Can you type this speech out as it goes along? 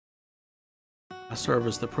I serve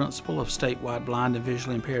as the principal of statewide blind and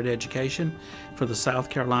visually impaired education for the South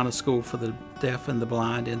Carolina School for the Deaf and the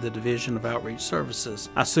Blind in the Division of Outreach Services.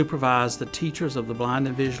 I supervise the teachers of the blind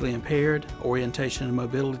and visually impaired, orientation and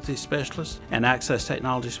mobility specialists, and access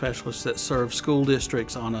technology specialists that serve school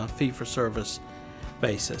districts on a fee-for-service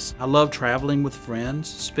basis. I love traveling with friends,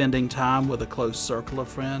 spending time with a close circle of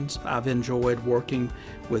friends. I've enjoyed working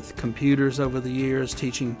with computers over the years,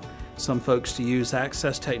 teaching some folks to use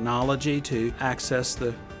access technology to access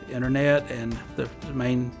the internet and the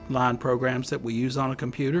mainline programs that we use on a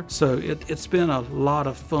computer. So it's been a lot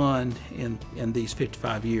of fun in these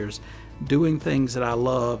 55 years, doing things that I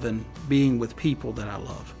love and being with people that I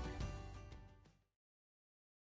love.